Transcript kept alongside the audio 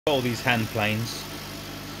Got all these hand planes,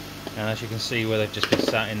 and as you can see where they've just been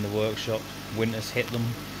sat in the workshop, winter's hit them.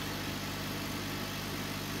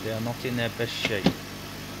 They are not in their best shape.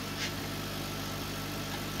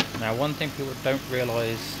 Now, one thing people don't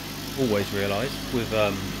always realise with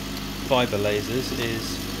fibre lasers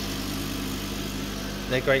is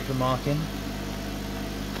they're great for marking.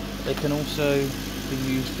 They can also be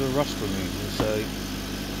used for rust removal. So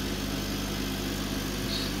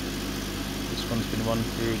this one's been run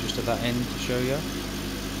through just at that end to show you.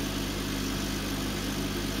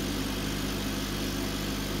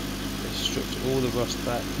 They stripped all the rust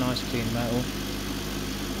back, nice clean metal.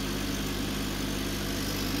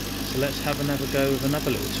 So let's have another go with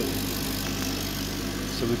another little tool.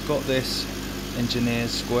 So we've got this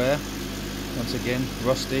engineer's square, once again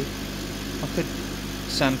rusty. I could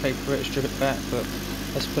sandpaper it, strip it back, but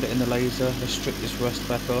let's put it in the laser, let's strip this rust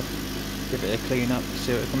back off, give it a clean up,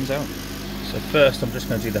 see what it comes out. So first I'm just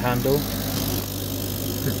going to do the handle,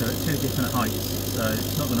 because they're at two different heights, so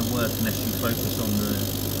it's not going to work unless you focus on it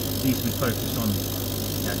needs to be focused on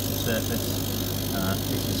the actual surface.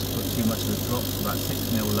 This has got too much of a drop, about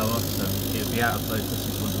 6mm lower, so it would be out of focus,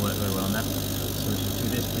 it wouldn't work very well on that. So we should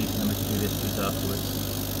do this piece and then we can do this piece afterwards.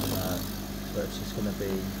 So it's just going to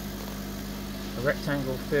be a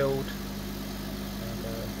rectangle filled, and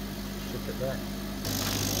strip it back.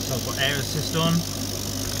 So I've got air assist on,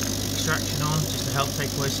 extraction on, just to help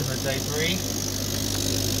take away some of the debris.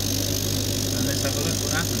 And let's have a look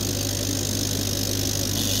what happens.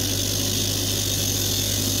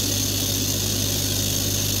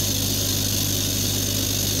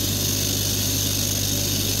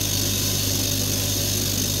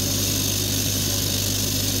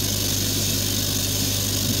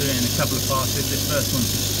 Do it in a couple of passes. This first one's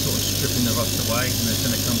just sort of stripping the rust away, and it's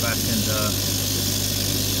going to come back and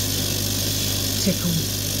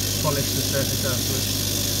polish the surface afterwards.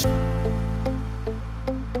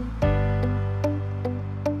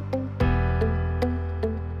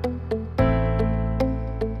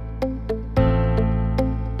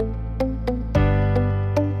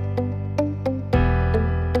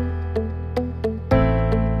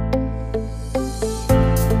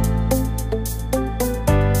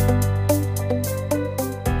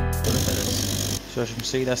 So as you can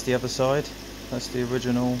see, that's the other side. That's the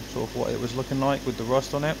original sort of what it was looking like with the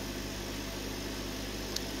rust on it.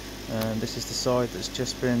 And this is the side that's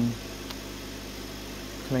just been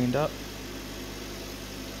cleaned up.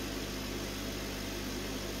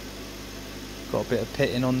 Got a bit of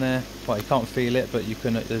pitting on there. Well, you can't feel it, but you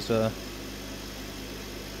can. There's a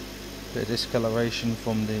bit of discoloration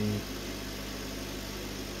from the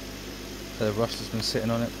rust that's been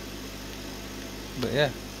sitting on it. But yeah,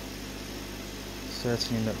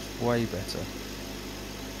 certainly looks way better.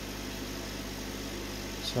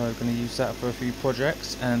 So I'm going to use that for a few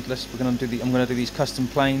projects, and I'm going to do these custom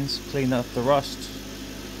planes, clean up the rust,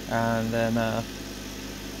 and then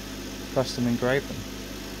custom engrave them.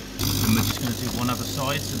 And we're just going to do one other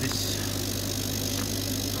side to this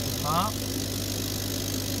other part.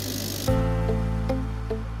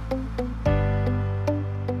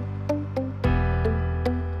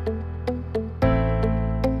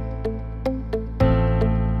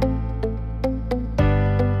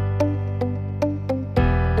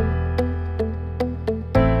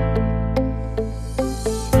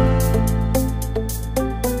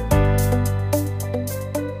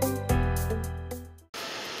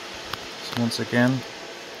 Once again,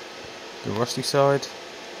 the rusty side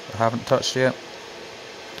I haven't touched yet.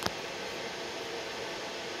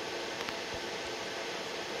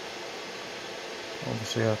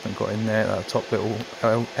 Obviously I haven't got in there that top little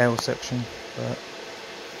L section, but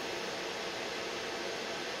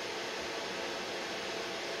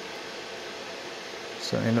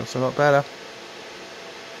certainly looks a lot better.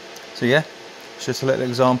 So yeah, it's just a little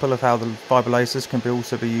example of how the fibre lasers can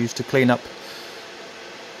also be used to clean up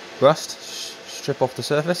rust, strip off the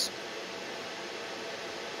surface.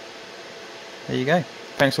 There you go.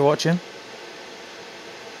 Thanks for watching,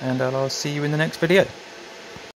 and I'll see you in the next video.